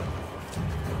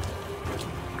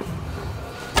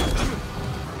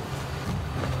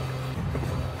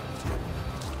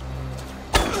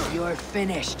 You're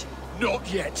finished.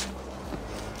 Not yet.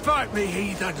 Fight me,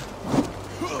 heathen!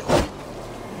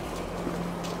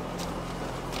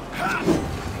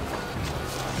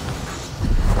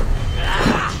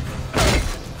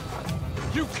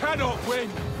 You cannot win!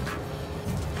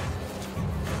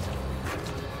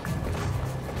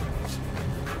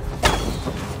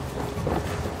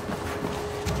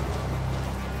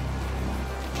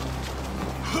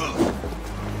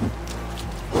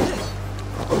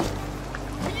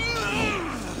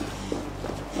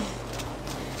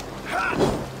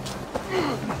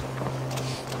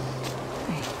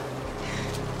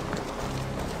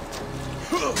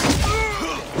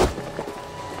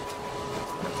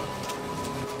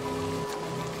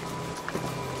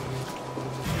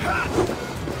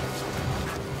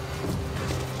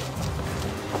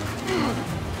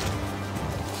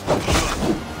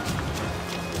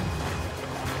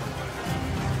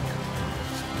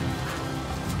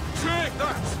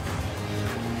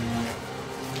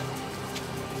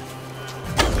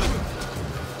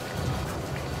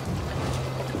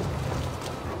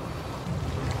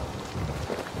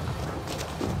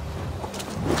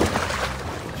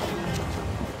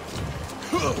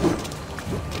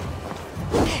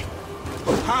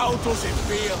 How does it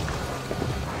feel?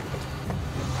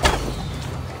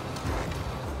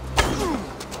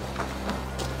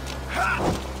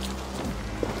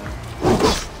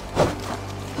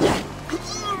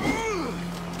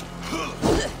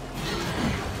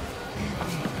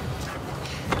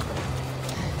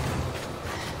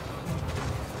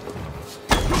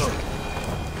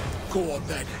 Go on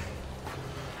then.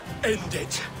 End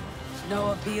it.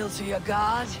 No appeal to your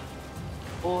god?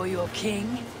 Or your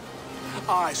king?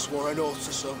 I swore an oath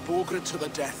to serve Burgred to the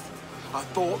death. I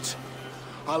fought.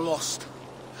 I lost.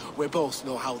 We both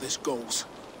know how this goes.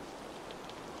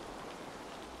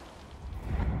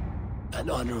 An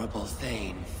honorable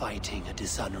Thane fighting a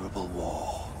dishonorable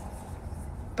war.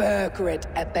 Burgred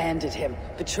abandoned him,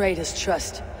 betrayed his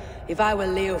trust. If I were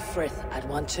Leofrith, I'd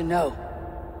want to know.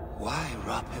 Why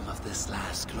rob him of this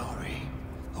last glory?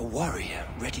 A warrior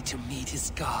ready to meet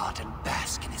his god and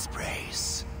bask in his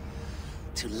praise.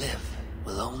 To live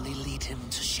will only lead him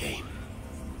to shame.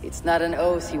 It's not an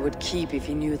oath he would keep if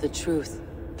he knew the truth.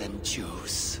 Then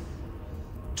choose.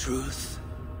 Truth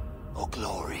or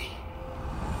glory.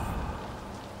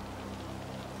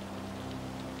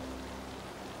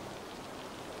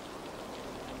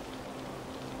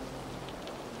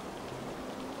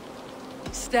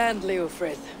 Stand,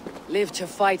 Leofrith. Live to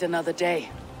fight another day.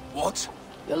 What?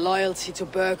 Your loyalty to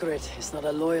Burgred is not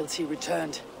a loyalty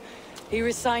returned. He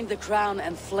resigned the crown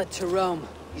and fled to Rome.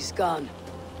 He's gone.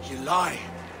 You lie.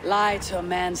 Lie to a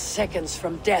man seconds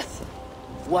from death.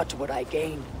 What would I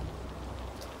gain?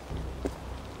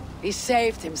 He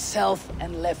saved himself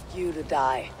and left you to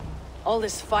die. All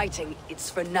this fighting, it's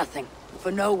for nothing.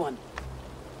 For no one.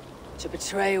 To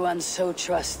betray one so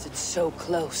trusted, so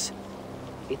close.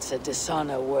 It's a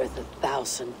dishonor worth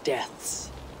 1,000 deaths.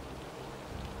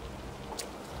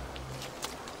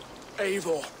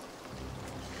 Eivor,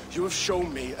 you have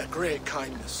shown me a great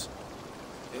kindness.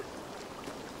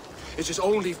 It is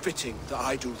only fitting that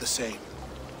I do the same.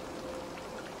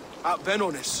 At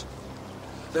Venonis,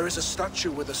 there is a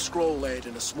statue with a scroll laid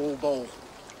in a small bowl.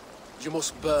 You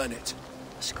must burn it.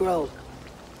 A scroll?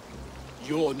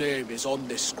 Your name is on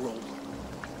this scroll.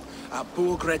 At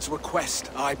Burgred's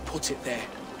request, I put it there.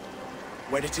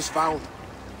 When it is found,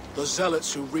 the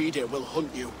zealots who read it will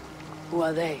hunt you. Who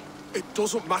are they? It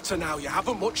doesn't matter now, you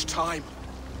haven't much time.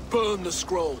 Burn the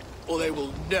scroll, or they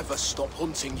will never stop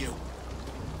hunting you.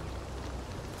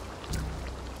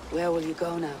 Where will you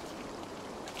go now?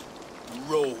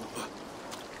 Rome.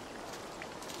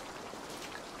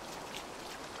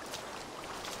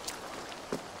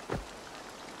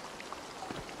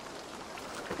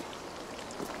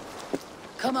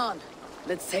 Come on,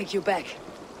 let's take you back.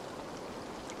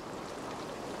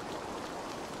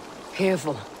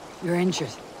 Careful, you're injured.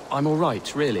 I'm all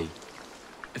right, really.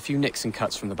 A few nicks and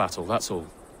cuts from the battle, that's all.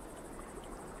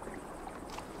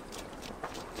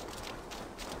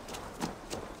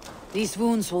 These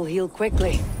wounds will heal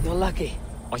quickly. You're lucky.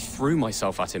 I threw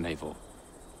myself at him, Eivor.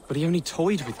 But he only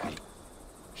toyed with me.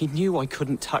 He knew I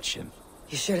couldn't touch him.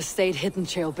 You should have stayed hidden,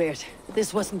 Chaelbeard.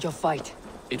 This wasn't your fight.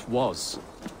 It was.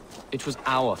 It was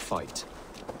our fight.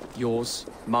 Yours,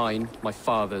 mine, my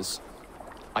father's.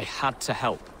 I had to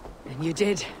help. And you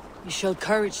did. You showed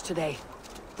courage today.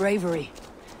 Bravery.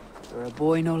 You're a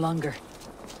boy no longer.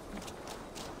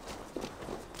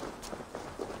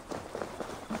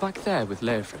 Back there with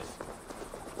Leofrith.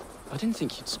 I didn't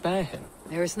think you'd spare him.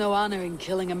 There is no honor in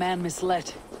killing a man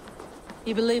misled.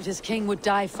 He believed his king would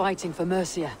die fighting for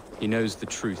Mercia. He knows the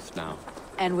truth now.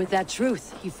 And with that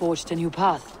truth, he forged a new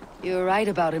path. You're right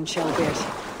about him, Chelbeard.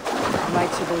 I'm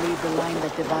right to believe the line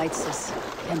that divides us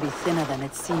can be thinner than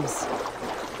it seems.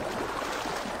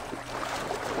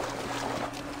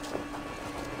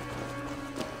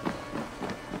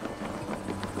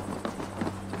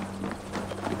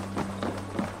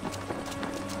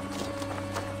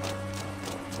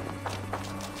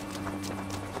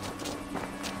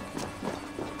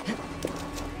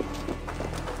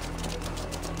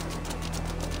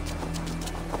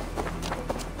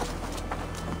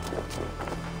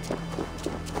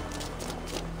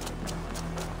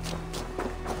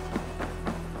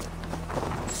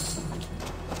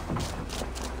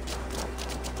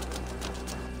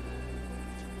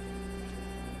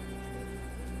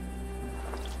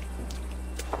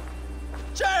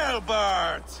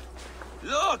 Jailbird!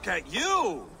 Look at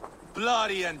you!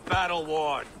 Bloody and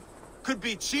battle-worn. Could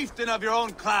be chieftain of your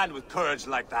own clan with courage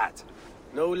like that.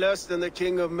 No less than the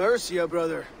King of Mercia,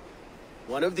 brother.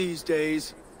 One of these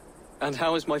days. And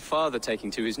how is my father taking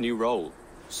to his new role?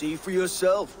 See for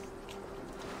yourself.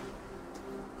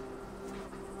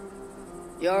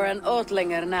 You're an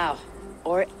Oatlinger now.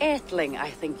 Or Aethling, I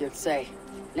think you'd say.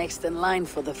 Next in line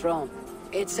for the throne.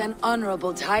 It's an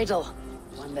honorable title.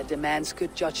 One that demands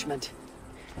good judgment.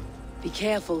 Be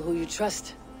careful who you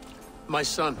trust. My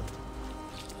son.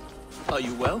 Are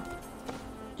you well?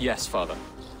 Yes, father.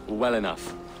 Well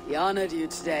enough. He honored you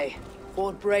today.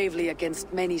 Fought bravely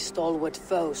against many stalwart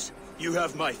foes. You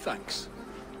have my thanks.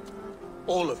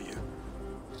 All of you.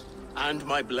 And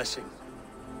my blessing.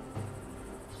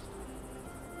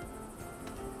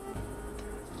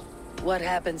 What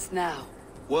happens now?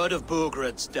 Word of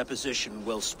Burgred's deposition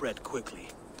will spread quickly.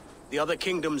 The other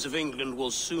kingdoms of England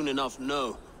will soon enough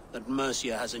know that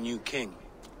Mercia has a new king.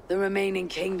 The remaining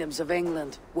kingdoms of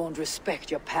England won't respect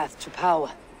your path to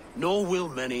power. Nor will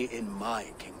many in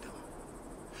my kingdom.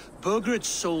 Burgred's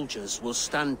soldiers will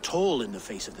stand tall in the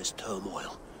face of this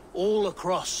turmoil, all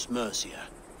across Mercia,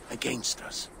 against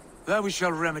us. That we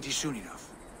shall remedy soon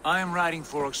enough. I am riding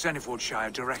for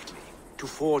Oxenfordshire directly, to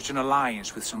forge an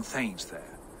alliance with some thanes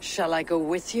there. Shall I go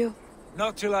with you?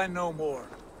 Not till I know more.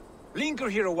 Linger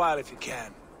here a while if you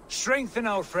can. Strengthen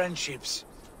our friendships.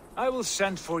 I will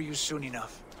send for you soon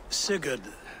enough. Sigurd,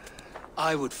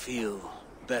 I would feel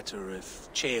better if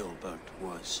Ceolbert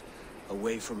was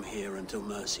away from here until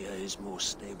Mercia is more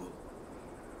stable.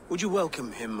 Would you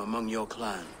welcome him among your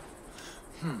clan?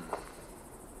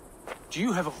 Do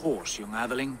you have a horse, young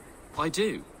Atheling? I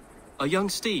do. A young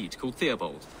steed called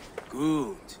Theobald.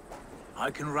 Good.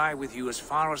 I can ride with you as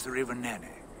far as the River Nene.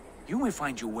 You may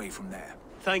find your way from there.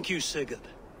 Thank you, Sigurd.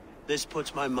 This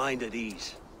puts my mind at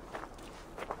ease.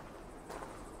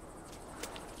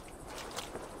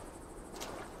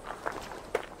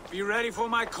 Be ready for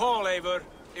my call, Eivor.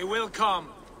 It will come.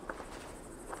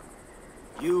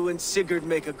 You and Sigurd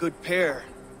make a good pair.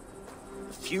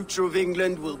 The future of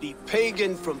England will be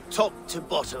pagan from top to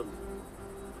bottom.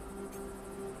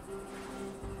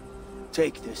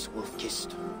 Take this,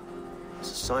 Wolf-Kissed,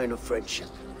 as a sign of friendship.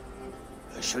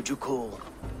 Should you call,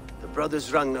 the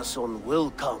brothers Ragnarsson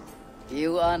will come.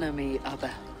 You honor me,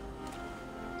 Abba.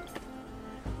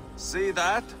 See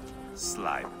that?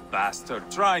 Sly bastard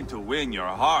trying to win your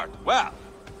heart. Well,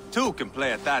 two can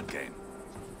play at that game.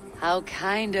 How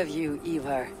kind of you,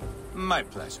 Eivor. My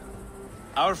pleasure.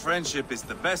 Our friendship is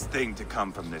the best thing to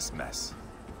come from this mess.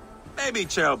 Maybe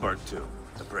Ceolbert too,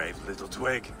 the brave little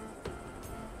twig.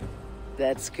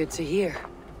 That's good to hear.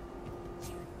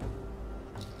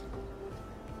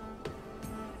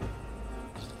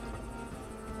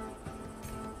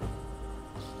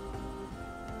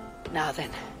 Now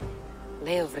then,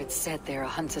 Leofrid said there are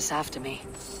hunters after me.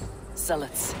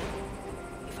 Zealots.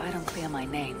 If I don't clear my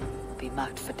name, I'll be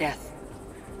marked for death.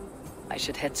 I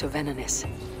should head to Venenis.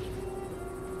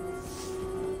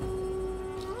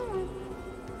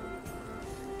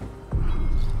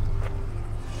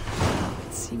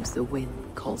 It seems the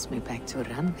wind calls me back to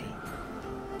Randi.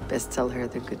 Best tell her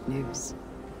the good news.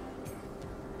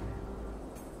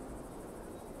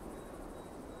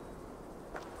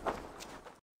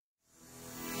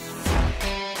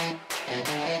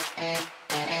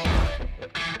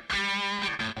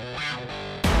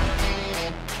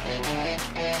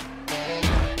 Yeah.